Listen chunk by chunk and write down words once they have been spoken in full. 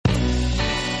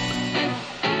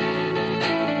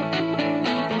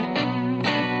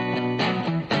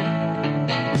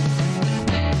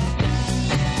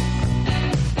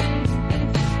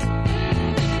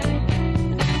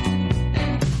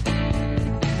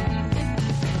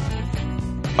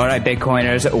All right,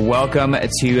 Bitcoiners, welcome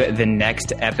to the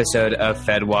next episode of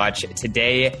FedWatch.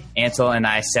 Today, Ansel and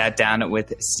I sat down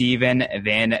with Steven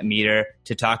Van Metre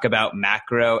to talk about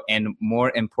macro and,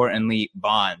 more importantly,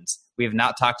 bonds. We have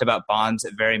not talked about bonds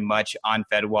very much on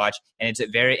FedWatch, and it's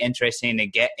very interesting to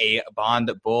get a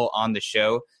bond bull on the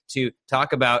show to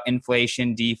talk about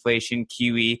inflation, deflation,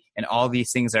 QE, and all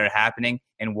these things that are happening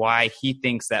and why he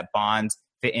thinks that bonds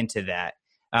fit into that.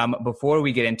 Before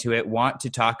we get into it, want to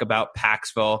talk about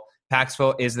Paxful.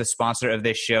 Paxful is the sponsor of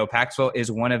this show. Paxful is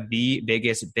one of the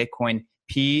biggest Bitcoin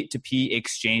P2P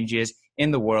exchanges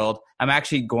in the world. I'm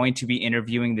actually going to be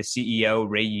interviewing the CEO,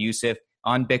 Ray Youssef,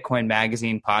 on Bitcoin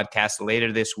Magazine podcast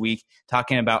later this week,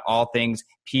 talking about all things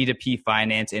P2P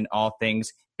finance and all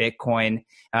things Bitcoin.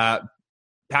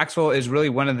 Paxful is really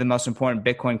one of the most important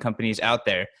Bitcoin companies out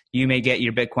there. You may get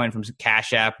your Bitcoin from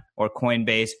Cash App or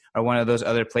Coinbase or one of those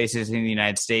other places in the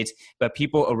United States, but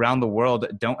people around the world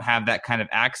don't have that kind of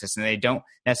access and they don't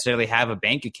necessarily have a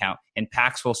bank account, and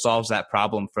Paxful solves that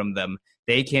problem from them.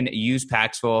 They can use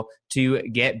Paxful to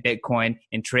get Bitcoin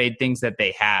and trade things that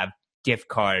they have, gift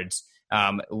cards,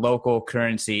 local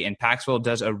currency, and Paxful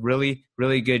does a really,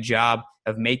 really good job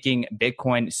of making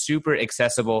Bitcoin super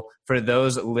accessible for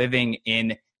those living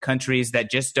in countries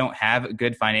that just don't have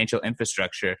good financial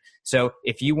infrastructure. So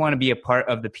if you want to be a part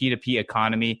of the P2P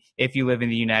economy, if you live in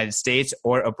the United States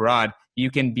or abroad,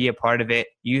 you can be a part of it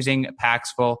using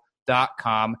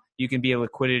Paxful.com. You can be a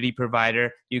liquidity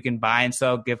provider. You can buy and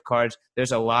sell gift cards.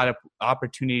 There's a lot of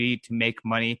opportunity to make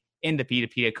money in the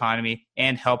P2P economy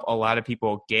and help a lot of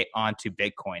people get onto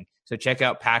Bitcoin. So check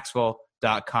out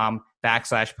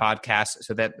Paxful.com/podcast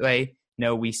so that they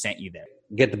know we sent you there.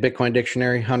 Get the Bitcoin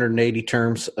dictionary, 180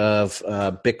 terms of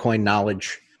Bitcoin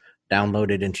knowledge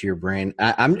downloaded into your brain.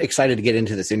 I'm excited to get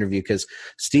into this interview because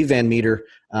Steve Van Metre,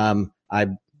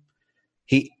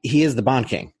 he is the bond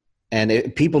king.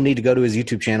 And people need to go to his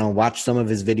YouTube channel and watch some of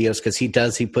his videos because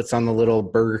he puts on the little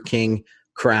Burger King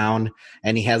crown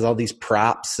and he has all these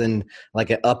props and like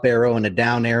an up arrow and a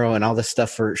down arrow and all this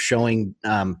stuff for showing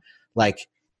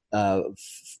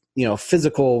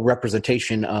physical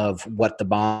representation of what the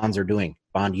bonds are doing,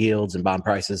 bond yields and bond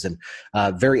prices, and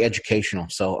very educational.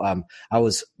 So I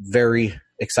was very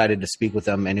excited to speak with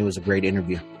him, and it was a great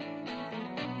interview.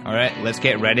 All right, let's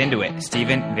get right into it.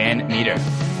 Steven Van Metre.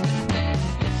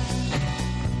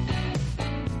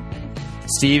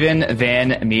 Steven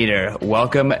Van Metre,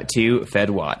 welcome to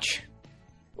FedWatch.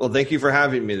 Well, thank you for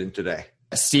having me today.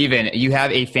 Steven, you have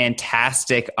a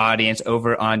fantastic audience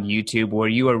over on YouTube where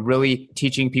you are really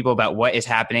teaching people about what is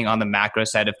happening on the macro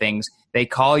side of things. They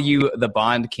call you the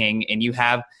Bond King, and you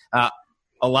have a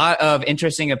lot of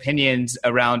interesting opinions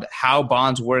around how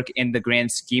bonds work in the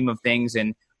grand scheme of things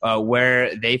and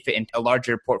where they fit in a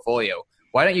larger portfolio.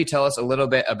 Why don't you tell us a little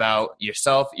bit about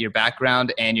yourself, your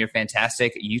background, and your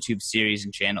fantastic YouTube series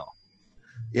and channel?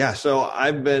 Yeah, so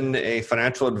I've been a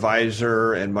financial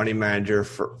advisor and money manager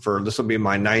for this will be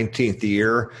my 19th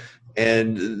year.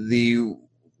 And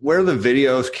where the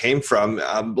videos came from,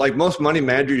 like most money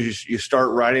managers, you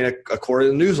start writing a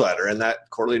quarterly newsletter, and that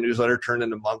quarterly newsletter turned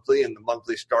into monthly, and the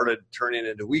monthly started turning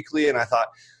into weekly. And I thought,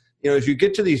 as you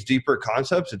get to these deeper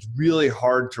concepts, it's really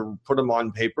hard to put them on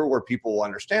paper where people will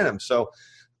understand them. So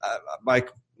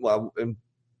in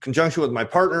conjunction with my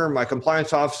partner, my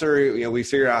compliance officer, we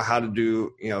figured out how to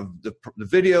do, the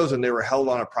videos, and they were held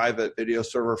on a private video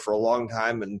server for a long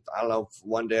time. And I don't know,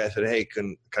 one day I said, hey,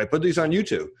 can I put these on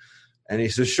YouTube? And he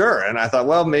says, sure. And I thought,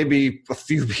 well, maybe a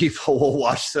few people will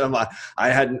watch them. I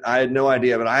had no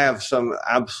idea, but I have some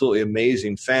absolutely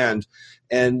amazing fans.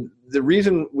 And the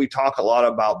reason we talk a lot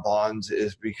about bonds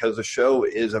is because the show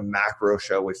is a macro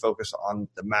show. We focus on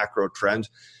the macro trends.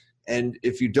 And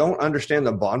if you don't understand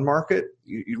the bond market,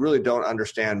 you really don't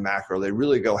understand macro. They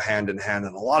really go hand in hand.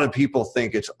 And a lot of people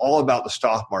think it's all about the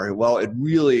stock market. Well, it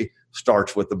really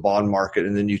starts with the bond market,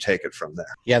 and then you take it from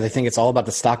there. Yeah, they think it's all about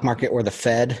the stock market or the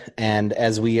Fed. And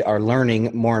as we are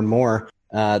learning more and more,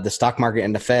 the stock market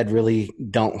and the Fed really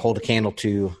don't hold a candle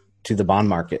to the bond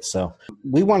market. So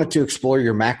we wanted to explore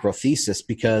your macro thesis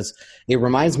because it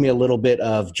reminds me a little bit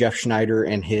of Jeff Schneider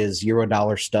and his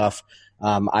Eurodollar stuff.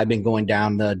 I've been going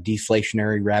down the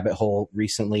deflationary rabbit hole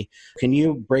recently. Can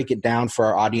you break it down for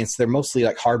our audience? They're mostly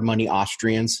like hard money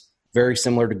Austrians, very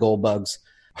similar to gold bugs.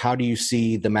 How do you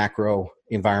see the macro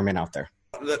environment out there?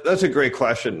 That's a great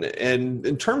question. And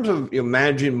in terms of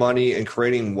managing money and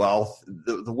creating wealth,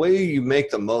 the way you make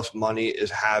the most money is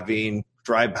having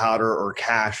dry powder or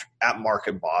cash at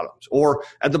market bottoms or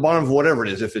at the bottom of whatever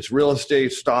it is. If it's real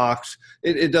estate, stocks,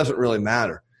 it doesn't really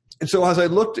matter. And so as I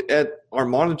looked at our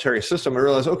monetary system, I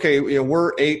realized, okay,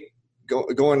 we're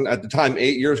going at the time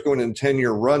 8 years going in a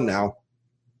 10-year run now.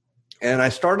 And I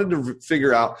started to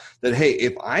figure out that, hey,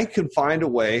 if I can find a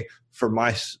way for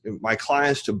my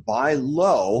clients to buy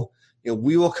low,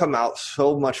 we will come out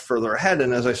so much further ahead.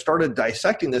 And as I started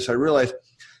dissecting this, I realized,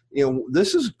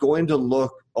 this is going to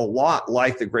look a lot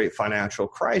like the great financial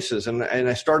crisis. And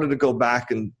I started to go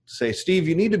back and say, Steve,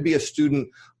 you need to be a student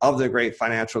of the great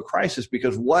financial crisis,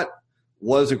 because what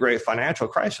was a great financial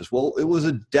crisis? Well, it was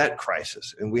a debt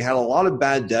crisis, and we had a lot of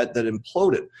bad debt that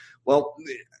imploded. Well,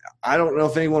 I don't know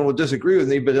if anyone would disagree with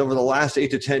me, but over the last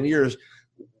 8 to 10 years,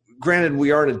 granted,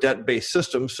 we are in a debt-based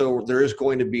system, so there is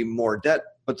going to be more debt,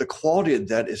 but the quality of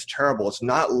debt is terrible. It's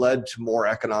not led to more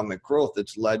economic growth.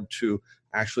 It's led to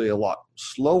actually a lot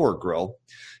slower growth.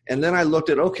 And then I looked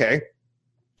at, okay,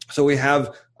 so we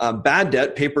have bad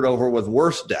debt papered over with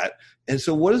worse debt. And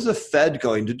so what is the Fed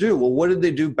going to do? Well, what did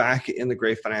they do back in the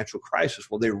great financial crisis?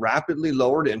 Well, they rapidly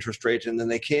lowered interest rates, and then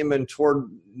they came in toward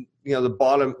near the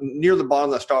bottom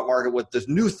of the stock market with this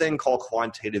new thing called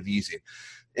quantitative easing.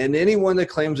 And anyone that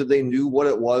claims that they knew what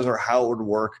it was or how it would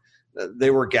work,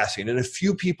 they were guessing. And a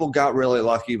few people got really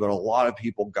lucky, but a lot of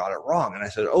people got it wrong. And I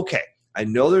said, okay, I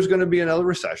know there's going to be another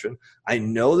recession. I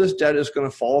know this debt is going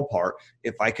to fall apart.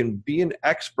 If I can be an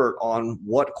expert on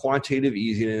what quantitative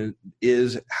easing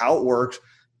is, how it works,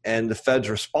 and the Fed's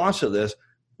response to this,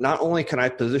 not only can I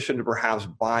position to perhaps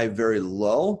buy very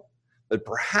low, but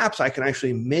perhaps I can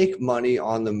actually make money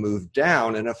on the move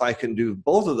down. And if I can do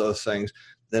both of those things,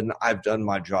 then I've done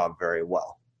my job very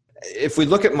well. If we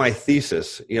look at my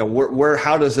thesis,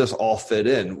 how does this all fit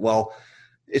in? Well,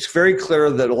 it's very clear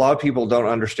that a lot of people don't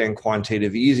understand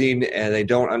quantitative easing, and they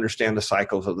don't understand the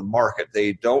cycles of the market.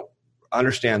 They don't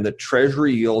understand that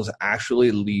treasury yields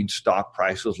actually lead stock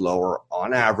prices lower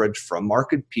on average from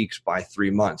market peaks by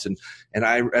 3 months. And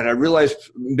I realize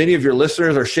many of your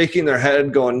listeners are shaking their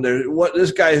head going, "What?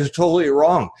 This guy is totally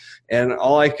wrong." And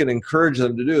all I can encourage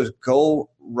them to do is go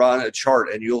run a chart,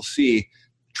 and you'll see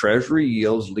treasury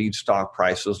yields lead stock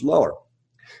prices lower.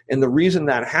 And the reason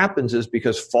that happens is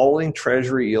because falling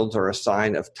treasury yields are a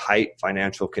sign of tight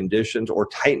financial conditions or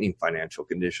tightening financial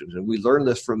conditions. And we learned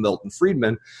this from Milton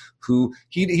Friedman, who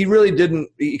he really didn't,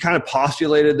 he kind of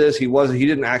postulated this. He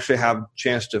didn't actually have a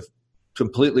chance to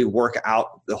completely work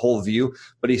out the whole view,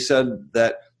 but he said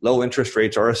that low interest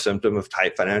rates are a symptom of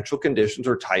tight financial conditions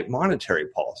or tight monetary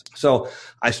policy. So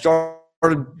I started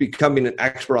becoming an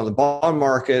expert on the bond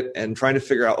market and trying to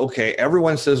figure out, okay,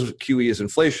 everyone says QE is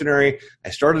inflationary. I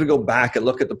started to go back and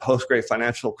look at the post-great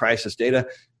financial crisis data,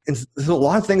 and there's a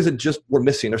lot of things that just were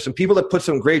missing. There's some people that put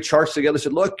some great charts together,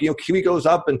 said, look, QE goes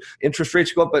up and interest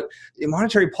rates go up, but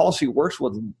monetary policy works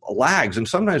with lags, and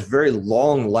sometimes very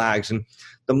long lags. And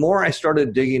the more I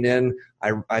started digging in,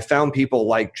 I found people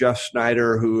like Jeff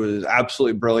Snyder, who is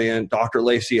absolutely brilliant, Dr.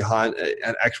 Lacey Hunt,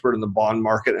 an expert in the bond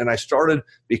market, and I started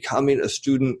becoming a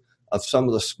student of some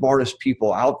of the smartest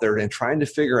people out there and trying to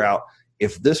figure out,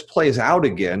 if this plays out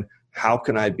again, how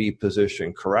can I be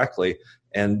positioned correctly?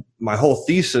 And my whole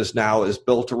thesis now is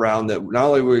built around that not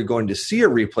only are we going to see a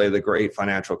replay of the great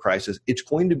financial crisis, it's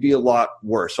going to be a lot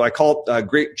worse. So I call it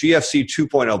Great GFC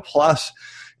 2.0 plus.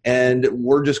 And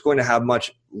we're just going to have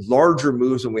much larger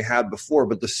moves than we had before,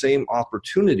 but the same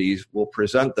opportunities will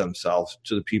present themselves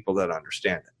to the people that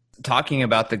understand it. Talking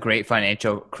about the great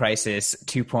financial crisis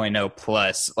 2.0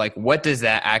 plus, what does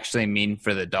that actually mean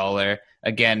for the dollar?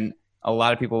 Again, a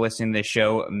lot of people listening to this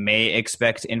show may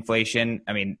expect inflation.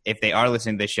 I mean, if they are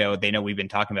listening to the show, they know we've been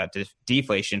talking about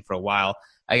deflation for a while.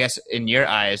 I guess in your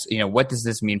eyes, what does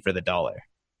this mean for the dollar?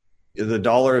 The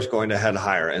dollar is going to head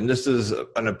higher. And this is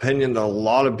an opinion that a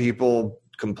lot of people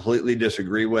completely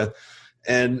disagree with.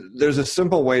 And there's a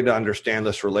simple way to understand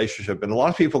this relationship. And a lot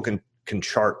of people can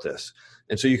chart this.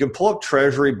 And so you can pull up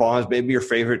treasury bonds, maybe your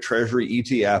favorite treasury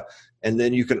ETF, and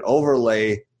then you can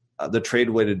overlay the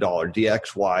trade-weighted dollar,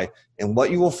 DXY. And what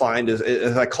you will find is,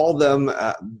 as I call them,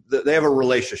 they have a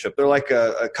relationship. They're like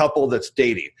a couple that's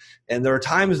dating. And there are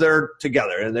times they're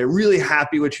together and they're really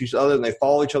happy with each other and they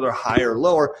follow each other higher or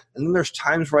lower. And then there's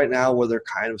times right now where they're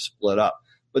kind of split up.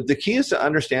 But the key is to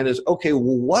understand is, okay,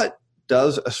 well, what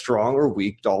does a strong or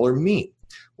weak dollar mean?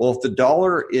 Well, if the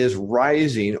dollar is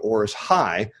rising or is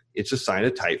high, it's a sign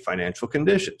of tight financial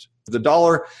conditions. If the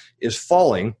dollar is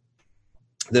falling,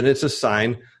 then it's a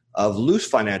sign of loose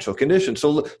financial conditions. So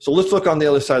let's look on the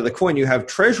other side of the coin. You have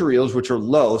treasury yields, which are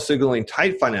low, signaling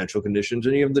tight financial conditions,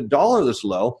 and you have the dollar that's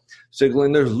low,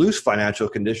 signaling there's loose financial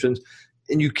conditions.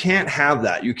 And you can't have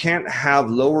that. You can't have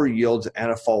lower yields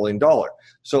and a falling dollar.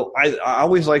 So I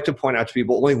always like to point out to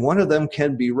people, only one of them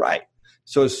can be right.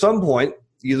 So at some point,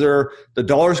 either the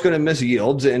dollar's going to miss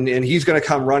yields and he's going to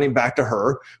come running back to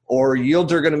her, or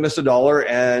yields are going to miss a dollar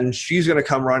and she's going to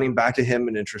come running back to him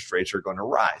and interest rates are going to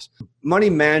rise. Money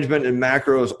management and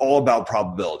macro is all about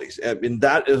probabilities. And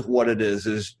that is what it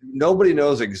is nobody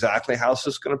knows exactly how this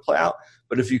is going to play out.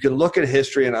 But if you can look at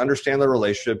history and understand the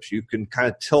relationships, you can kind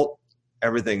of tilt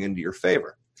everything into your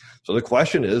favor. So the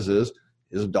question is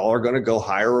the dollar going to go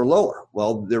higher or lower?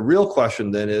 Well, the real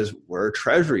question then is, where are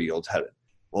treasury yields headed?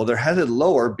 Well, they're headed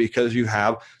lower because you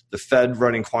have the Fed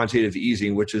running quantitative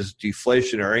easing, which is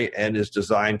deflationary and is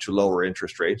designed to lower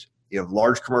interest rates. You have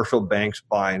large commercial banks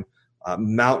buying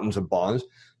mountains of bonds.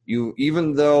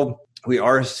 Even though we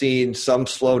are seeing some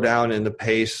slowdown in the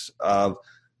pace of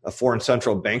foreign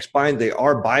central banks buying, they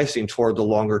are biasing toward the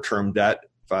longer term debt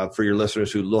for your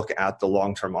listeners who look at the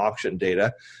long-term auction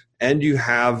data. And you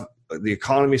have the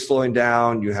economy slowing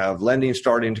down, you have lending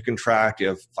starting to contract, you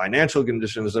have financial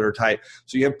conditions that are tight.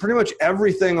 So you have pretty much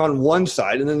everything on one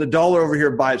side, and then the dollar over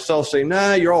here by itself saying,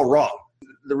 nah, you're all wrong.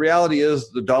 The reality is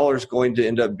the dollar is going to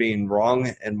end up being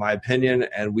wrong, in my opinion,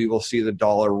 and we will see the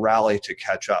dollar rally to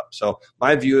catch up. So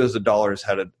my view is the dollar is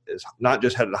not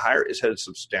just headed higher, it's headed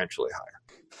substantially higher.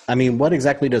 I mean, what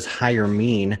exactly does higher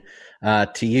mean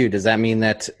to you? Does that mean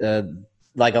that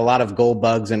like a lot of gold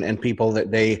bugs and people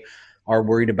that they are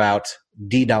worried about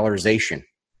de-dollarization,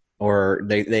 or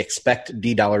they expect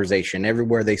de-dollarization?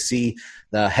 Everywhere they see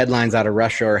the headlines out of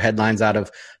Russia or headlines out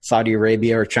of Saudi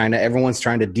Arabia or China, everyone's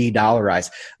trying to de-dollarize.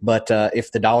 But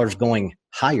if the dollar's going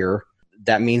higher,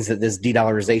 that means that this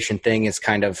de-dollarization thing is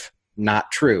kind of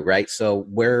not true, right? So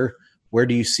where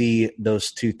do you see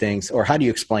those two things, or how do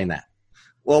you explain that?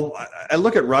 Well, I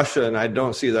look at Russia and I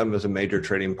don't see them as a major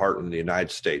trading partner in the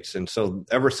United States. And so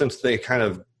ever since they kind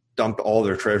of dumped all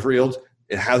their treasury yields,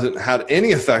 it hasn't had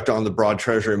any effect on the broad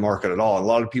treasury market at all. And a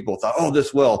lot of people thought, oh,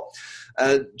 this will.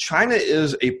 China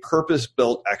is a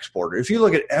purpose-built exporter. If you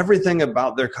look at everything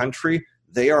about their country,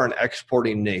 they are an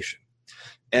exporting nation.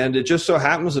 And it just so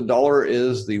happens the dollar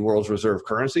is the world's reserve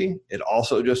currency. It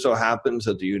also just so happens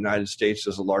that the United States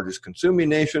is the largest consuming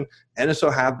nation. And it so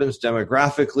happens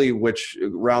demographically, which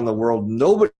around the world,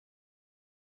 nobody's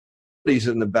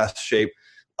in the best shape.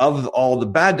 Of all the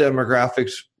bad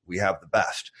demographics, we have the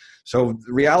best. So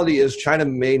the reality is China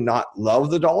may not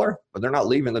love the dollar, but they're not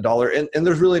leaving the dollar. And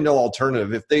there's really no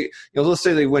alternative. If they, let's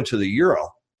say they went to the euro.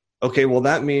 Okay, well,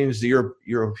 that means the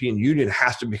European Union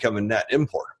has to become a net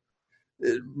importer.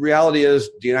 The reality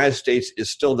is the United States is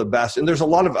still the best. And there's a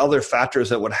lot of other factors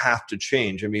that would have to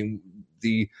change. I mean,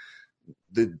 the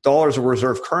dollar as a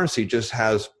reserve currency just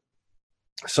has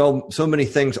so many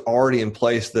things already in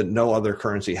place that no other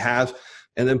currency has.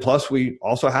 And then plus we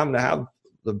also happen to have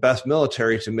the best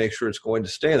military to make sure it's going to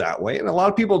stay that way. And a lot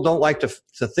of people don't like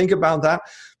to think about that.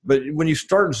 But when you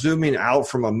start zooming out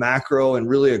from a macro and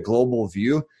really a global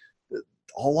view,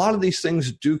 a lot of these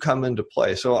things do come into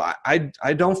play. So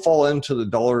I don't fall into the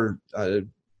dollar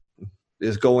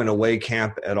is going away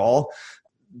camp at all.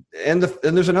 And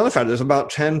there's another factor. There's about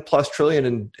 10 plus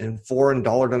trillion in foreign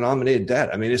dollar denominated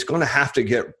debt. I mean, it's going to have to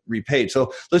get repaid.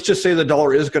 So let's just say the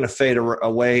dollar is going to fade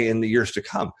away in the years to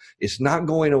come. It's not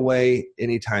going away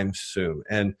anytime soon.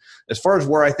 And as far as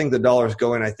where I think the dollar is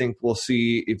going, I think we'll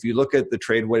see, if you look at the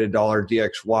trade weighted dollar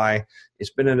DXY,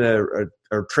 it's been in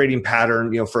a trading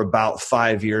pattern, for about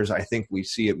 5 years. I think we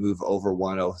see it move over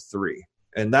 103.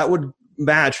 And that would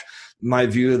match my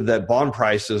view that bond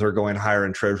prices are going higher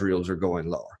and treasury yields are going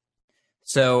lower.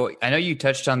 So I know you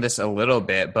touched on this a little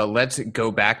bit, but let's go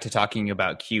back to talking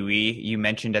about QE. You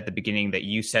mentioned at the beginning that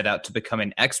you set out to become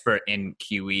an expert in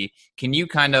QE. Can you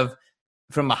kind of,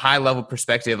 from a high level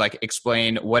perspective,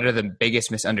 explain what are the biggest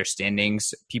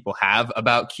misunderstandings people have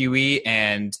about QE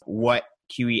and what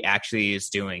QE actually is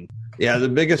doing? Yeah, the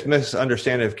biggest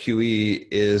misunderstanding of QE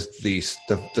is the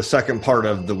second part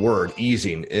of the word,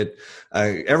 easing.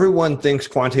 Everyone thinks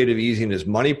quantitative easing is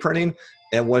money printing.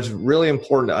 And what's really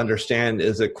important to understand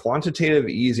is that quantitative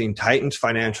easing tightens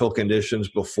financial conditions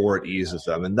before it eases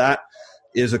them. And that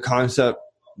is a concept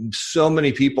so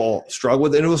many people struggle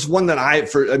with. And it was one that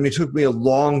it took me a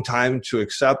long time to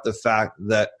accept the fact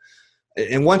that,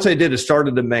 and once I did, it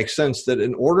started to make sense that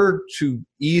in order to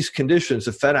ease conditions,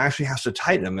 the Fed actually has to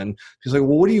tighten them. And he's like,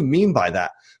 well, what do you mean by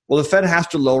that? Well, the Fed has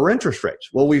to lower interest rates.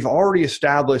 Well, we've already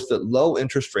established that low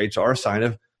interest rates are a sign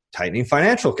of tightening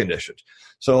financial conditions.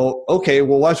 So, okay,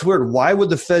 well, that's weird. Why would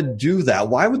the Fed do that?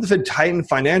 Why would the Fed tighten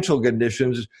financial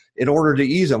conditions in order to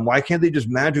ease them? Why can't they just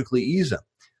magically ease them?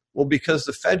 Well, because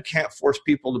the Fed can't force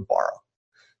people to borrow.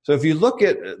 So if you look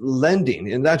at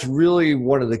lending, and that's really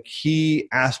one of the key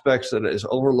aspects that is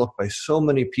overlooked by so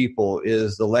many people,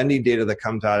 is the lending data that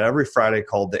comes out every Friday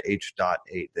called the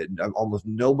H.8. That almost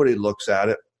nobody looks at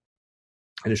it.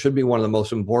 And it should be one of the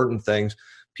most important things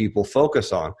people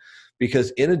focus on,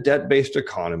 because in a debt-based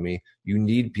economy, you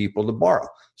need people to borrow.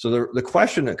 So the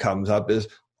question that comes up is,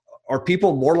 are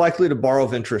people more likely to borrow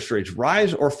if interest rates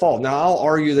rise or fall? Now, I'll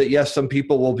argue that, yes, some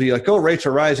people will be like, oh, rates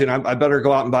are rising, I better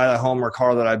go out and buy that home or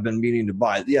car that I've been meaning to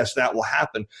buy. Yes, that will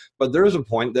happen. But there is a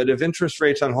point that if interest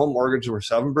rates on home mortgages were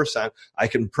 7%, I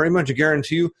can pretty much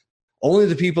guarantee you only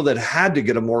the people that had to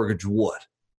get a mortgage would.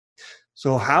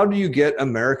 So how do you get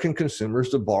American consumers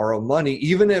to borrow money,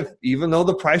 even though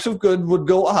the price of goods would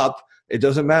go up? It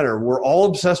doesn't matter. We're all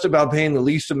obsessed about paying the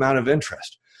least amount of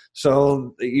interest.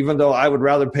 So even though I would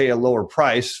rather pay a lower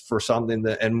price for something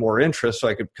and more interest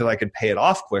because I could pay it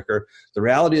off quicker, the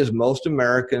reality is most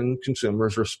American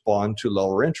consumers respond to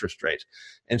lower interest rates.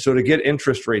 And so to get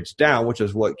interest rates down, which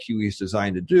is what QE is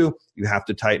designed to do, you have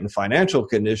to tighten financial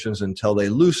conditions until they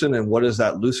loosen. And what is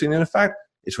that loosening effect?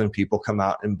 It's when people come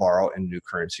out and borrow and new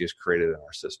currency is created in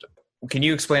our system. Can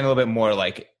you explain a little bit more,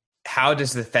 like, how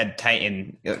does the Fed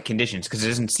tighten conditions? Because it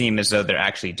doesn't seem as though they're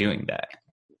actually doing that.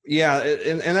 Yeah,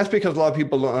 and that's because a lot of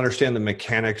people don't understand the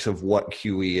mechanics of what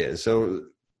QE is. So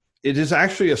it is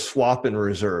actually a swap in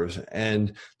reserves.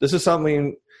 And this is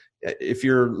something, if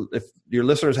your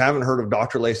listeners haven't heard of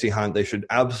Dr. Lacey Hunt, they should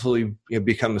absolutely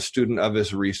become a student of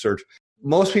his research.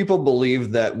 Most people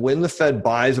believe that when the Fed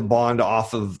buys a bond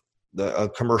off of a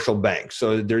commercial bank,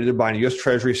 so they're either buying a U.S.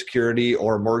 Treasury security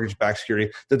or a mortgage-backed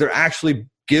security, that they're actually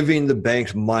giving the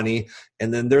banks money.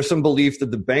 And then there's some belief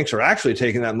that the banks are actually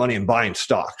taking that money and buying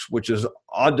stocks, which is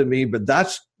odd to me, but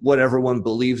that's what everyone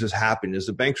believes is happening, is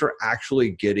the banks are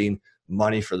actually getting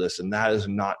money for this. And that is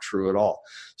not true at all.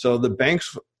 So the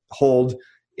banks hold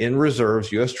in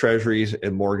reserves U.S. Treasuries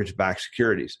and mortgage-backed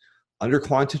securities. Under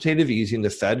quantitative easing, the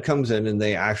Fed comes in and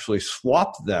they actually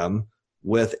swap them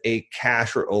with a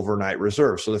cash or overnight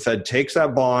reserve. So the Fed takes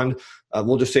that bond,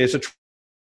 we'll just say it's a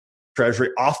Treasury,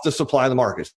 off the supply of the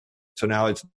markets. So now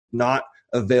it's not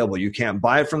available. You can't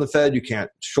buy it from the Fed. You can't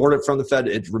short it from the Fed.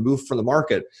 It's removed from the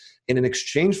market. And in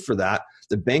exchange for that,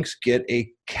 the banks get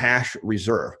a cash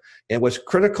reserve. And what's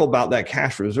critical about that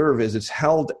cash reserve is it's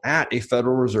held at a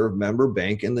Federal Reserve member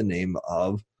bank in the name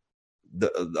of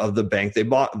the bank they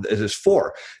bought it is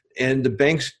for. And the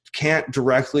banks can't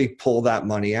directly pull that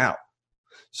money out.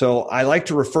 So I like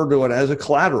to refer to it as a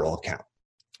collateral account,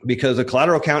 because a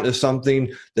collateral account is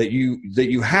something that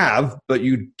you have, but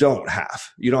you don't have.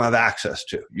 You don't have access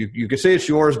to. You can say it's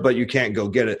yours, but you can't go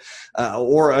get it.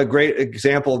 Or a great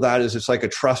example of that is it's like a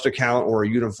trust account or a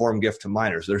uniform gift to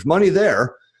minors. There's money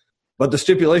there, but the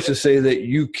stipulations say that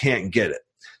you can't get it.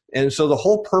 And so the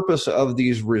whole purpose of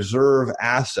these reserve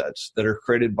assets that are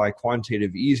created by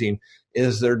quantitative easing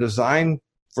is they're designed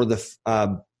for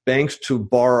the banks to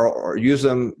borrow or use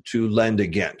them to lend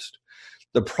against.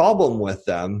 The problem with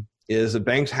them is the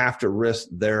banks have to risk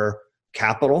their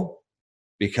capital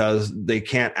because they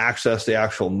can't access the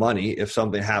actual money if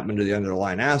something happened to the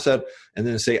underlying asset. And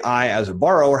then say, I, as a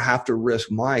borrower, have to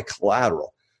risk my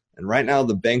collateral. And right now,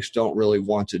 the banks don't really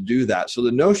want to do that. So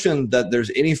the notion that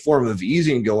there's any form of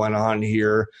easing going on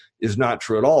here is not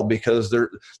true at all, because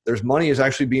there's money is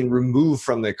actually being removed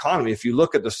from the economy. If you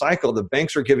look at the cycle, the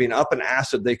banks are giving up an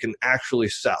asset they can actually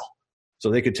sell. So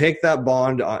they could take that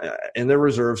bond in their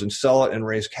reserves and sell it and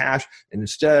raise cash. And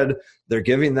instead, they're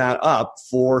giving that up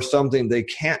for something they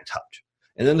can't touch.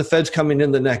 And then the Fed's coming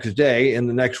in the next day and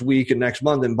the next week and next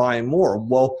month and buying more.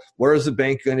 Well, where is the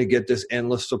bank going to get this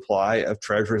endless supply of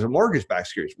treasuries and mortgage-backed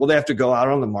securities? Well, they have to go out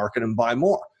on the market and buy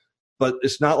more. But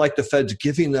it's not like the Fed's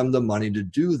giving them the money to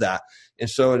do that. And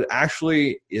so it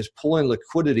actually is pulling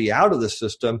liquidity out of the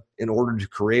system in order to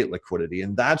create liquidity.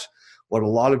 And that's what a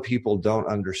lot of people don't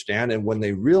understand. And when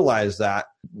they realize that,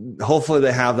 hopefully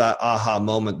they have that aha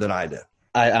moment that I did.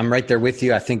 I'm right there with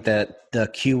you. I think that the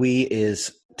QE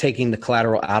is taking the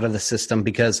collateral out of the system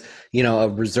because, a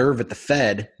reserve at the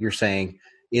Fed, you're saying,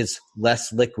 is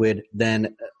less liquid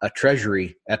than a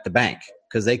treasury at the bank,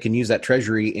 because they can use that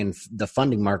treasury in the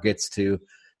funding markets to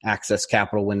access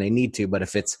capital when they need to. But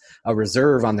if it's a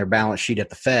reserve on their balance sheet at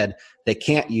the Fed, they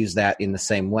can't use that in the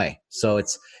same way. So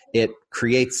it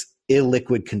creates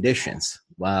illiquid conditions.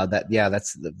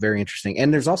 That's very interesting.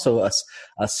 And there's also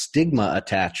a stigma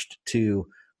attached to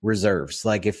reserves.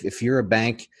 Like if you're a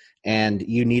bank and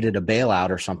you needed a bailout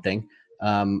or something,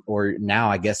 or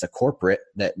now I guess a corporate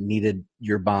that needed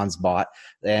your bonds bought,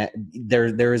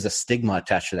 there is a stigma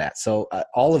attached to that. So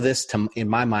all of this, in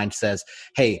my mind, says,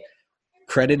 hey,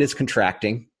 credit is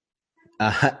contracting,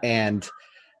 and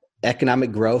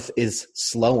economic growth is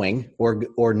slowing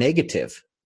or negative.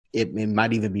 It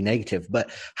might even be negative.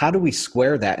 But how do we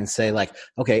square that and say, like,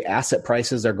 okay, asset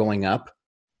prices are going up,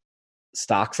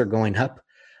 stocks are going up,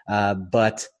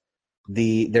 but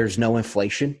there's no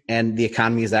inflation and the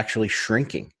economy is actually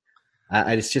shrinking?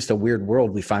 It's just a weird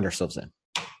world we find ourselves in.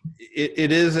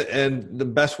 It is, and the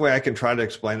best way I can try to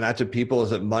explain that to people is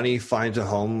that money finds a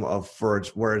home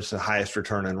where it's the highest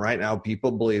return. And right now,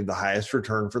 people believe the highest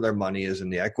return for their money is in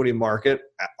the equity market,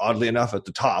 oddly enough, at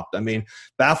the top. I mean,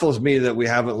 baffles me that we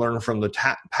haven't learned from the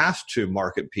past two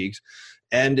market peaks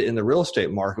and in the real estate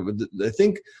market. But I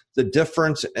think the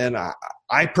difference, and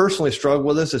I personally struggle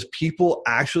with this, is people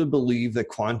actually believe that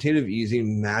quantitative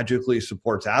easing magically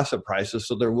supports asset prices,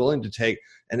 so they're willing to take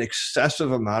an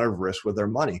excessive amount of risk with their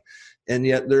money. And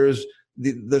yet there's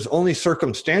only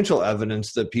circumstantial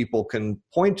evidence that people can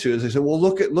point to. As they say, well,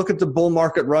 look at the bull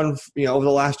market run, over the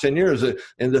last 10 years, and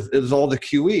it was all the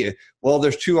QE. Well,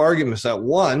 there's two arguments.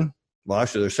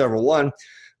 There's several. One,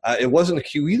 it wasn't the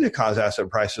QE that caused asset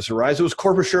prices to rise. It was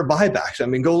corporate share buybacks. I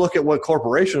mean, go look at what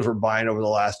corporations were buying over the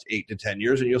last 8 to 10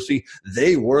 years, and you'll see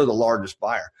they were the largest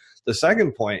buyer. The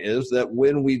second point is that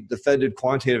when the Fed did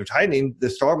quantitative tightening,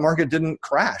 the stock market didn't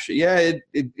crash. Yeah,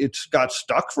 it got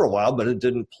stuck for a while, but it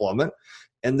didn't plummet.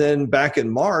 And then back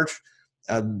in March,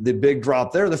 the big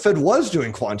drop there, the Fed was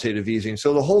doing quantitative easing.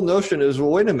 So the whole notion is, well,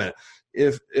 wait a minute.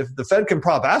 If the Fed can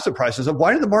prop asset prices up,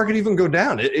 why did the market even go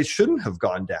down? It shouldn't have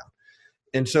gone down.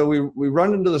 And so we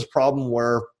run into this problem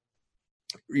where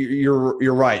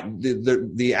you're right.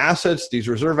 The assets, these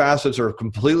reserve assets, are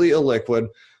completely illiquid.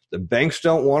 The banks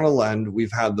don't want to lend.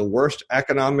 We've had the worst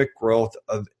economic growth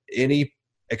of any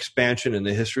expansion in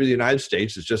the history of the United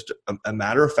States. It's just a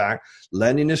matter of fact.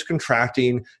 Lending is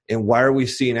contracting. And why are we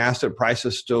seeing asset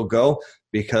prices still go?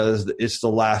 Because it's the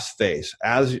last phase.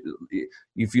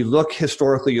 If you look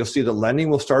historically, you'll see that lending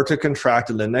will start to contract,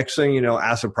 and the next thing you know,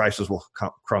 asset prices will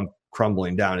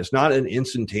crumbling down. It's not an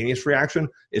instantaneous reaction.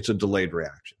 It's a delayed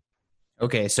reaction.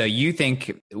 Okay, so you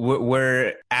think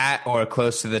we're at or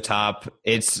close to the top.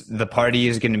 The party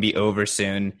is going to be over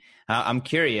soon. I'm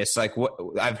curious,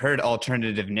 I've heard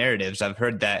alternative narratives. I've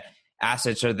heard that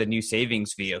assets are the new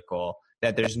savings vehicle,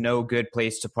 that there's no good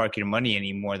place to park your money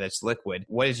anymore that's liquid.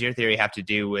 What does your theory have to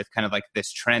do with kind of like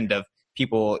this trend of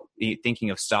people thinking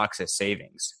of stocks as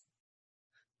savings?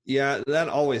 Yeah, that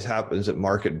always happens at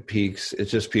market peaks.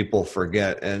 It's just people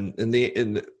forget.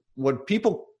 And what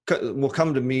people will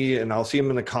come to me, and I'll see them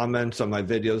in the comments on my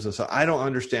videos, and say, I don't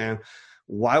understand,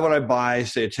 why would I buy,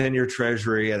 say, a 10-year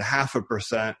treasury at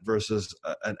 0.5% versus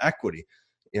an equity?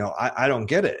 I don't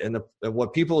get it. And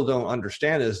what people don't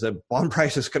understand is that bond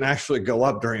prices can actually go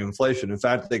up during inflation. In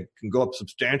fact, they can go up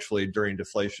substantially during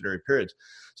deflationary periods.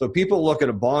 So people look at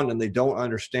a bond and they don't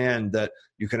understand that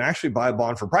you can actually buy a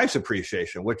bond for price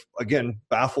appreciation, which again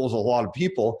baffles a lot of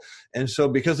people. And so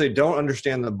because they don't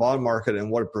understand the bond market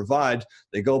and what it provides,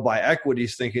 they go buy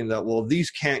equities thinking that, well, these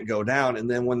can't go down. And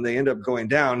then when they end up going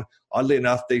down, oddly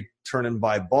enough, they turn and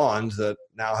buy bonds that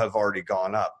now have already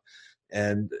gone up.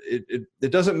 And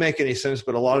it doesn't make any sense,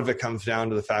 but a lot of it comes down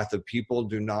to the fact that people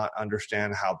do not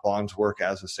understand how bonds work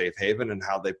as a safe haven and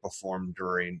how they perform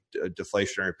during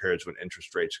deflationary periods when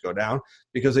interest rates go down,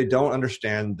 because they don't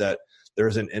understand that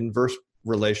there's an inverse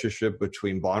relationship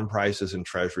between bond prices and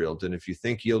treasury yields. And if you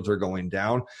think yields are going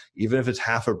down, even if it's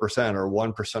 0.5% or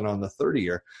 1% on the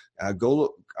 30-year,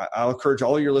 I'll encourage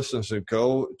all your listeners to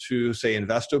go to, say,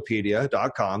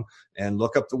 Investopedia.com and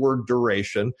look up the word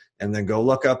duration, and then go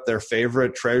look up their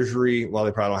favorite treasury. Well,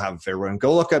 they probably don't have a favorite one.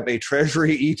 Go look up a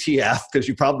treasury ETF, because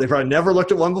they probably never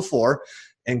looked at one before,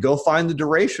 and go find the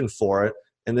duration for it,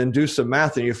 and then do some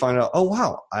math, and you find out, oh,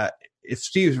 wow, if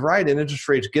Steve's right and interest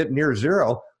rates get near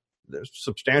zero, there's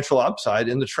substantial upside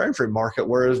in the treasury market,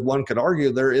 whereas one could argue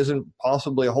there isn't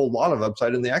possibly a whole lot of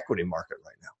upside in the equity market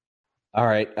right now. All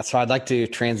right. So I'd like to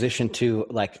transition to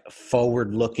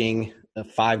forward looking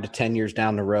 5 to 10 years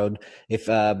down the road. If,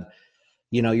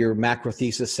 your macro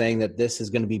thesis saying that this is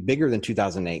going to be bigger than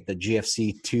 2008, the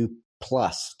GFC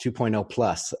 2.0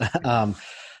 plus.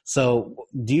 So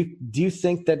do you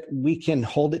think that we can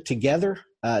hold it together?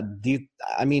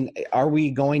 Are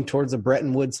we going towards a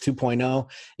Bretton Woods 2.0?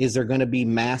 Is there going to be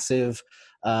massive,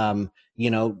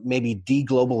 maybe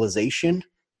deglobalization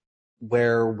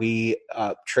where we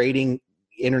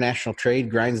international trade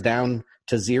grinds down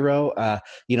to zero?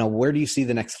 Where do you see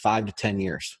the next 5 to 10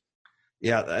 years?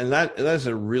 Yeah, and that's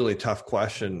a really tough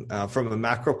question. From a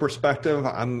macro perspective,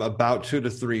 I'm about 2 to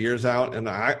 3 years out, and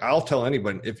I'll tell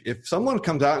anybody, if someone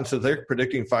comes out and says they're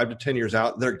predicting 5 to 10 years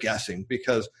out, they're guessing,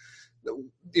 because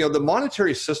the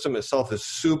monetary system itself is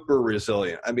super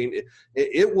resilient. I mean,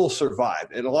 it will survive.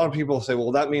 And a lot of people say,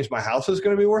 well, that means my house is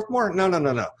going to be worth more. No.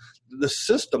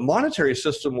 The monetary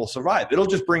system will survive. It'll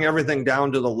just bring everything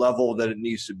down to the level that it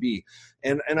needs to be.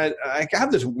 And I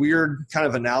have this weird kind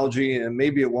of analogy, and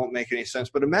maybe it won't make any sense,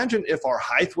 but imagine if our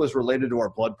height was related to our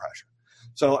blood pressure.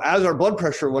 So as our blood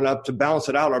pressure went up, to balance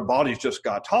it out, our bodies just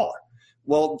got taller.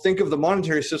 Well, think of the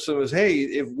monetary system as, hey,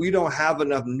 if we don't have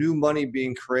enough new money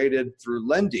being created through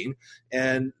lending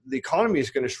and the economy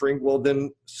is going to shrink, well,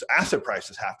 then asset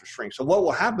prices have to shrink. So what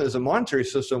will happen is the monetary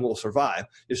system will survive.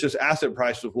 It's just asset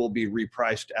prices will be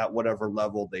repriced at whatever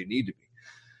level they need to be.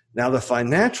 Now, the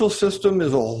financial system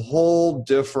is a whole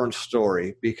different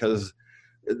story, because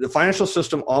the financial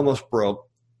system almost broke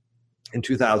in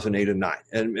 2008 and 9.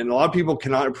 And a lot of people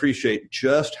cannot appreciate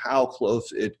just how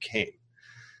close it came.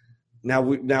 Now,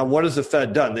 what has the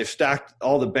Fed done? They've stacked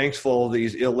all the banks full of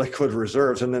these illiquid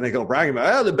reserves, and then they go bragging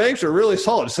about, the banks are really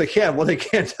solid. It's like, yeah, well, they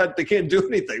can't do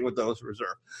anything with those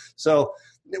reserves. So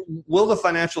will the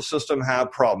financial system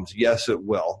have problems? Yes, it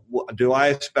will. Do I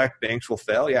expect banks will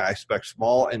fail? Yeah, I expect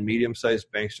small and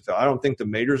medium-sized banks to fail. I don't think the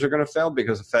majors are going to fail,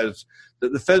 because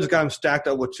the Fed's got them stacked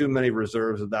up with too many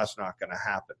reserves, and that's not going to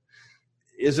happen.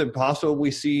 Is it possible we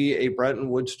see a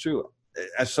Bretton Woods too?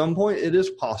 At some point, it is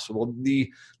possible. The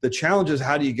challenge is,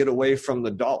 how do you get away from the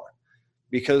dollar?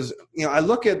 Because, I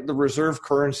look at the reserve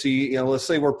currency, let's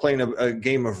say we're playing a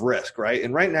game of Risk, right?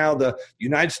 And right now, the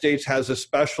United States has a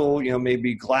special,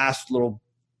 maybe glass little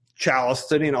chalice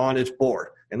sitting on its board,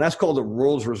 and that's called the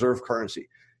world's reserve currency.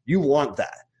 You want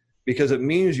that, because it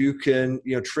means you can,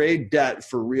 trade debt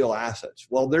for real assets.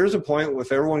 Well, there's a point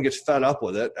if everyone gets fed up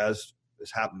with it, as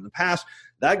has happened in the past,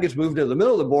 that gets moved to the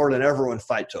middle of the board and everyone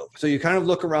fights over. So you kind of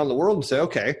look around the world and say,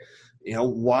 okay,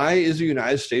 why is the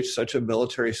United States such a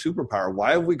military superpower?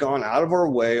 Why have we gone out of our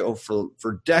way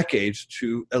for decades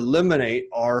to eliminate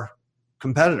our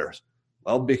competitors?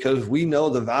 Well, because we know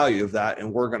the value of that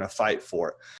and we're going to fight for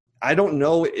it. I don't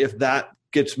know if that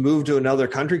gets moved to another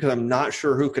country, because I'm not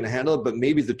sure who can handle it, but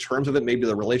maybe the terms of it, maybe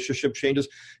the relationship changes.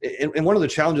 And one of the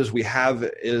challenges we have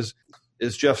is,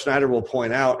 as Jeff Snyder will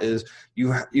point out, is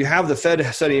you have the Fed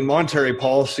setting monetary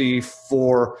policy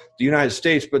for the United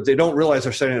States, but they don't realize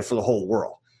they're setting it for the whole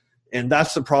world. And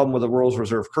that's the problem with the world's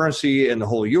reserve currency and the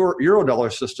whole euro dollar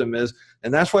system is,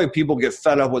 and that's why people get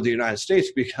fed up with the United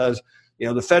States, because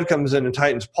the Fed comes in and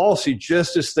tightens policy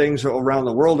just as things around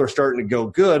the world are starting to go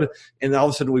good, and all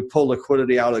of a sudden we pull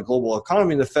liquidity out of the global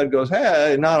economy, and the Fed goes,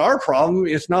 hey, not our problem,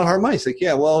 it's not our money. It's like,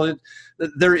 yeah, well,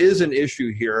 there is an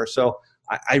issue here. So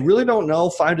I really don't know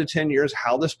 5 to 10 years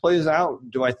how this plays out.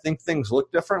 Do I think things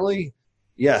look differently?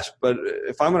 Yes. But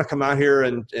if I'm going to come out here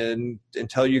and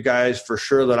tell you guys for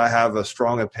sure that I have a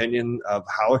strong opinion of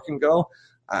how it can go,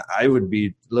 I would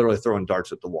be literally throwing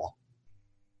darts at the wall.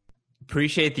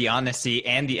 Appreciate the honesty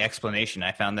and the explanation.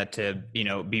 I found that to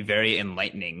be very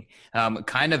enlightening.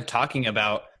 Kind of talking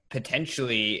about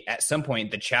potentially at some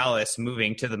point the chalice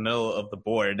moving to the middle of the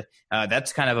board.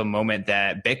 That's kind of a moment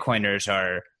that Bitcoiners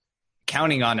are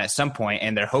counting on at some point,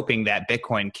 and they're hoping that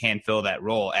Bitcoin can fill that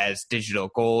role as digital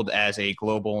gold, as a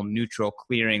global neutral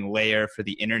clearing layer for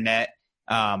the internet.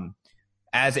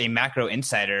 As a macro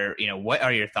insider, what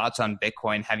are your thoughts on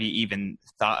Bitcoin? Have you even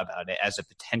thought about it as a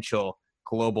potential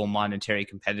global monetary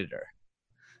competitor?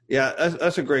 Yeah,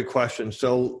 that's a great question.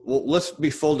 So let's be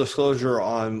full disclosure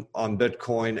on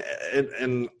Bitcoin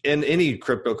and any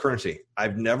cryptocurrency.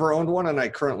 I've never owned one, and I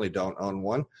currently don't own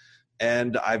one.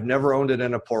 And I've never owned it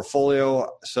in a portfolio.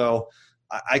 So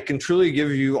I can truly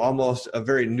give you almost a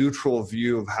very neutral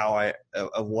view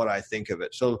of what I think of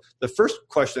it. So the first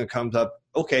question that comes up,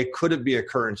 okay, could it be a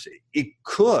currency? It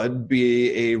could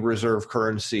be a reserve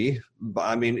currency.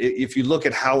 I mean, if you look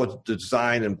at how it's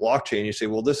designed in blockchain, you say,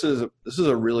 well, this is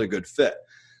a really good fit.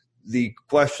 The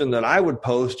question that I would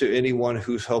pose to anyone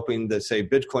who's hoping that, say,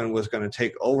 Bitcoin was going to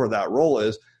take over that role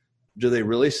is, do they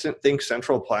really think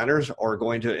central planners are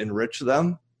going to enrich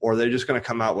them, or are they just going to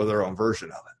come out with their own version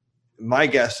of it? My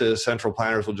guess is central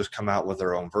planners will just come out with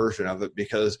their own version of it,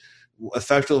 because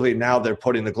effectively now they're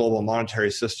putting the global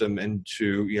monetary system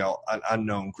into an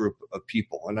unknown group of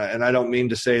people. And I don't mean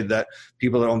to say that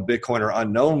people that own Bitcoin are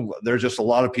unknown. There's just a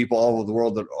lot of people all over the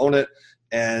world that own it,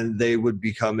 and they would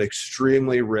become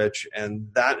extremely rich. And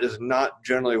that is not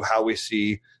generally how we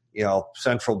see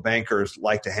central bankers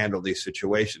like to handle these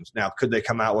situations. Now, could they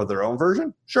come out with their own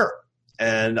version? Sure.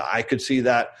 And I could see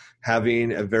that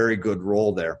having a very good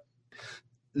role there.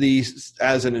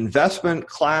 As an investment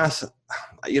class,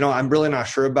 I'm really not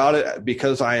sure about it,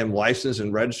 because I am licensed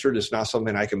and registered. It's not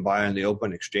something I can buy on the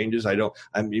open exchanges.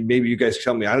 Maybe you guys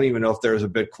tell me, I don't even know if there's a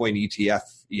Bitcoin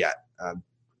ETF yet.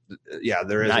 yeah,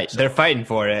 there is. They're fighting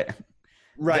for it.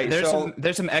 Right.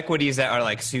 There's some equities that are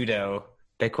like pseudo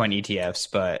Bitcoin ETFs,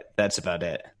 but that's about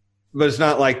it. But it's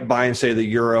not like buying, say, the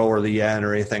euro or the yen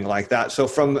or anything like that. So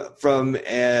from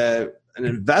an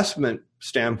investment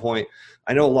standpoint,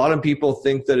 I know a lot of people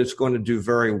think that it's going to do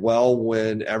very well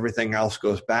when everything else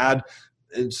goes bad.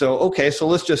 And so, okay, so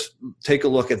let's just take a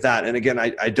look at that. And again,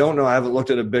 I don't know. I haven't looked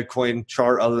at a Bitcoin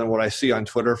chart other than what I see on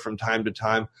Twitter from time to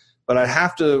time. But I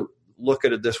have to look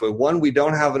at it this way. One, we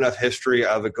don't have enough history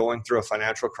of it going through a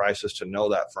financial crisis to know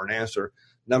that for an answer.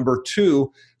 Number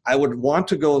two, I would want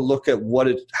to go and look at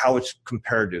how it's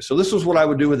compared to. So this is what I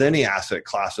would do with any asset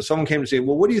class. If someone came to say,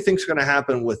 well, what do you think is going to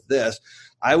happen with this?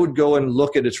 I would go and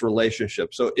look at its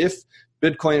relationship. So if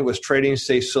Bitcoin was trading,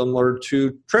 say, similar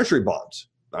to treasury bonds,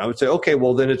 I would say, okay,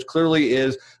 well, then it clearly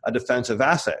is a defensive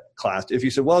asset class. If you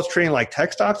said, well, it's trading like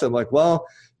tech stocks, I'm like, well,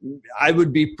 I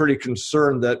would be pretty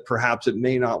concerned that perhaps it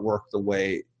may not work the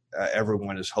way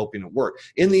everyone is hoping to work.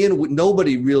 In the end,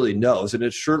 nobody really knows, and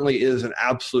it certainly is an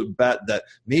absolute bet that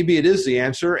maybe it is the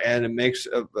answer, and it makes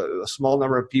a small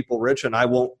number of people rich, and I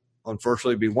won't,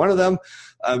 unfortunately, be one of them.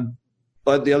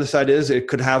 But the other side is it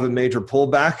could have a major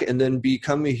pullback and then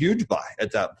become a huge buy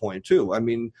at that point too. I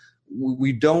mean,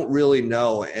 we don't really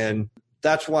know, and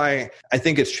that's why I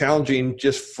think it's challenging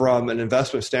just from an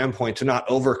investment standpoint to not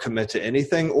overcommit to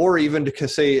anything, or even to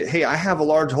say, hey, I have a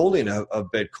large holding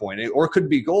of Bitcoin, or it could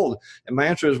be gold. And my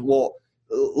answer is, well,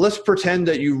 let's pretend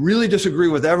that you really disagree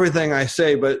with everything I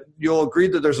say, but you'll agree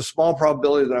that there's a small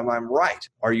probability that I'm right.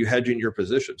 Are you hedging your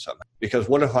position somehow? Because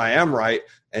what if I am right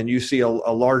and you see a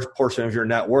large portion of your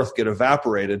net worth get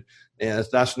evaporated? And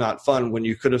that's not fun when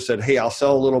you could have said, hey, I'll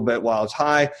sell a little bit while it's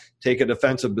high, take a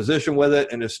defensive position with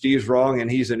it. And if Steve's wrong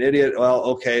and he's an idiot, well,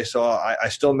 okay, so I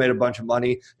still made a bunch of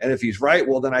money. And if he's right,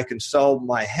 well, then I can sell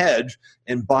my hedge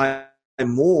and buy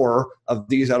more of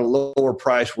these at a lower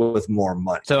price with more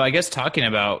money. So I guess talking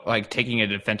about like taking a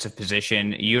defensive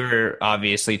position, you're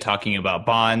obviously talking about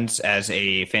bonds as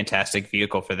a fantastic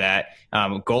vehicle for that.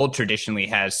 Gold traditionally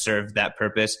has served that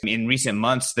purpose. In recent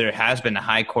months, there has been a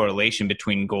high correlation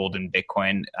between gold and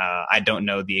Bitcoin. I don't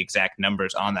know the exact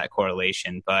numbers on that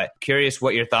correlation, but curious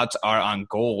what your thoughts are on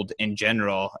gold in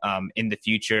general in the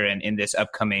future and in this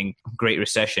upcoming Great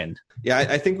Recession. Yeah,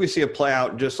 I think we see it play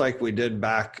out just like we did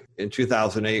back in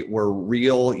 2008, where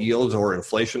real yields or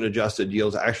inflation-adjusted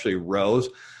yields actually rose.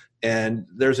 And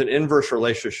there's an inverse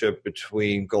relationship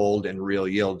between gold and real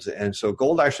yields. And so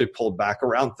gold actually pulled back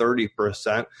around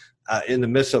 30% in the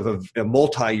midst of a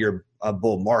multi-year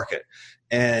bull market.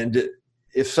 And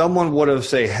if someone would have,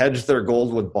 say, hedged their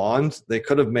gold with bonds, they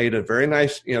could have made a very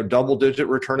nice, double-digit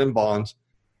return in bonds,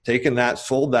 taken that,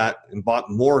 sold that, and bought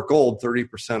more gold,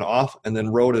 30% off, and then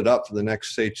rode it up for the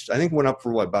next stage. I think went up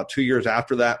for about 2 years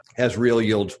after that as real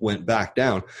yields went back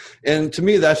down. And to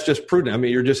me, that's just prudent. I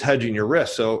mean, you're just hedging your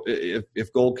risk. So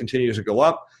if gold continues to go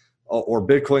up or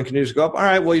Bitcoin continues to go up, all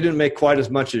right, well, you didn't make quite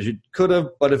as much as you could have.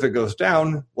 But if it goes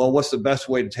down, well, what's the best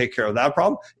way to take care of that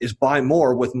problem is buy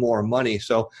more with more money.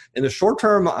 So in the short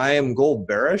term, I am gold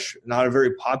bearish, not a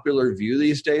very popular view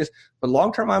these days, but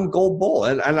long term, I'm gold bull.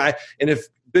 And if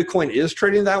Bitcoin is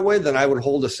trading that way, then I would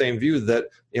hold the same view that,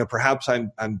 perhaps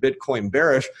I'm Bitcoin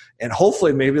bearish, and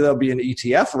hopefully maybe there'll be an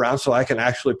ETF around so I can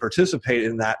actually participate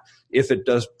in that if it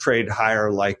does trade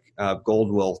higher like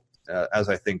gold will, as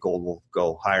I think gold will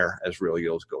go higher as real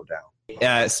yields go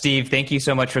down. Steve, thank you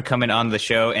so much for coming on the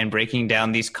show and breaking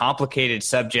down these complicated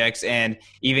subjects and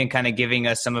even kind of giving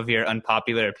us some of your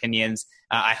unpopular opinions.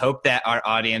 I hope that our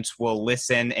audience will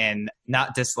listen and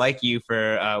not dislike you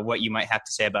for what you might have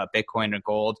to say about Bitcoin or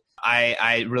gold.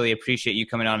 I really appreciate you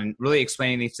coming on and really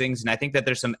explaining these things. And I think that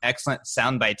there's some excellent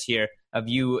sound bites here of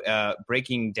you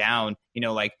breaking down,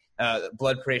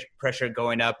 blood pressure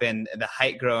going up and the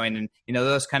height growing and,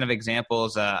 those kind of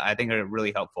examples I think are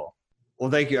really helpful. Well,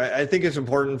 thank you. I think it's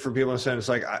important for people to understand. It's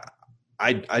like,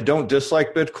 I don't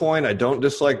dislike Bitcoin. I don't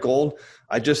dislike gold.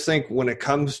 I just think when it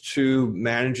comes to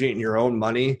managing your own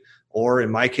money, or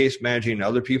in my case, managing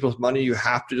other people's money, you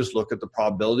have to just look at the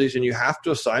probabilities and you have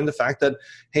to assign the fact that,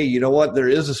 hey, you know what? There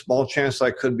is a small chance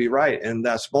I could be right. And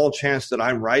that small chance that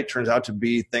I'm right turns out to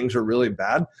be things are really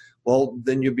bad. Well,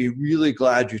 then you'll be really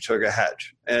glad you took a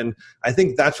hedge. And I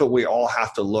think that's what we all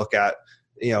have to look at,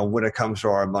 when it comes to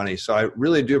our money. So I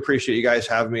really do appreciate you guys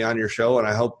having me on your show. And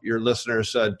I hope your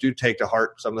listeners do take to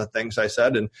heart some of the things I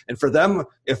said. And for them,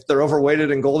 if they're overweighted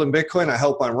in gold and Bitcoin, I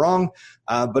hope I'm wrong.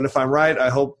 But if I'm right,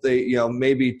 I hope they,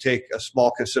 maybe take a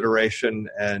small consideration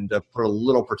and put a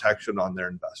little protection on their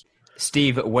investment.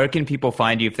 Steve, where can people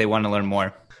find you if they want to learn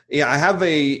more? Yeah, I have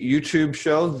a YouTube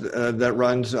show that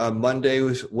runs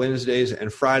Mondays, Wednesdays,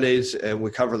 and Fridays, and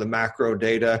we cover the macro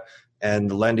data. and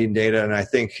the lending data. And I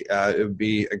think it would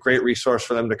be a great resource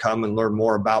for them to come and learn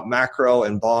more about macro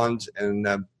and bonds and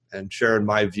share in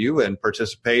my view and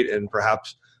participate. And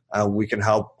perhaps we can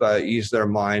help ease their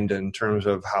mind in terms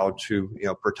of how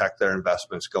to protect their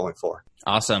investments going forward.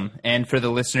 Awesome. And for the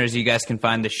listeners, you guys can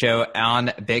find the show on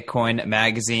Bitcoin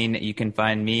Magazine. You can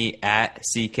find me at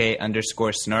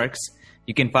CK_Snarks.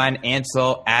 You can find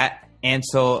Ansel at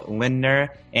Ansel Lindner,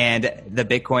 and the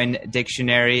Bitcoin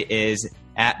Dictionary is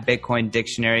at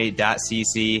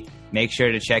bitcoindictionary.cc. Make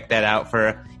sure to check that out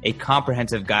for a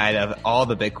comprehensive guide of all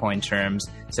the Bitcoin terms.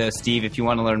 So, Steve, if you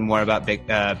want to learn more about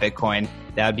Bitcoin,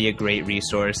 that would be a great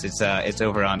resource. It's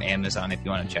over on Amazon if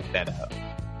you want to check that out.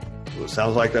 Well,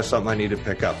 sounds like that's something I need to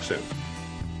pick up soon.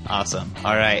 Awesome.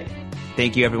 All right.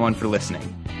 Thank you, everyone, for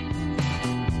listening.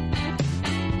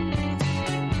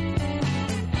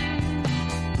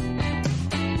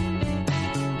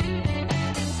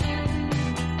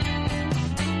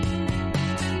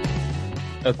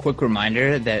 A quick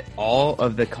reminder that all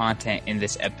of the content in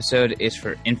this episode is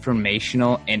for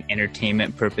informational and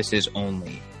entertainment purposes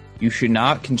only. You should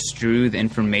not construe the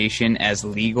information as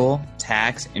legal,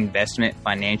 tax, investment,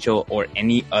 financial, or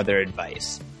any other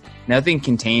advice. Nothing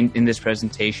contained in this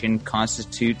presentation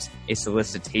constitutes a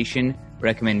solicitation,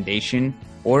 recommendation,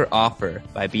 or offer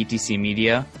by BTC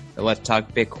Media, the Let's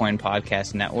Talk Bitcoin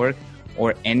podcast network,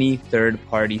 or any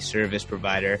third-party service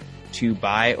provider to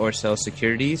buy or sell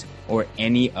securities or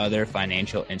any other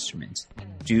financial instruments.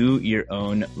 Do your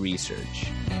own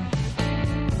research.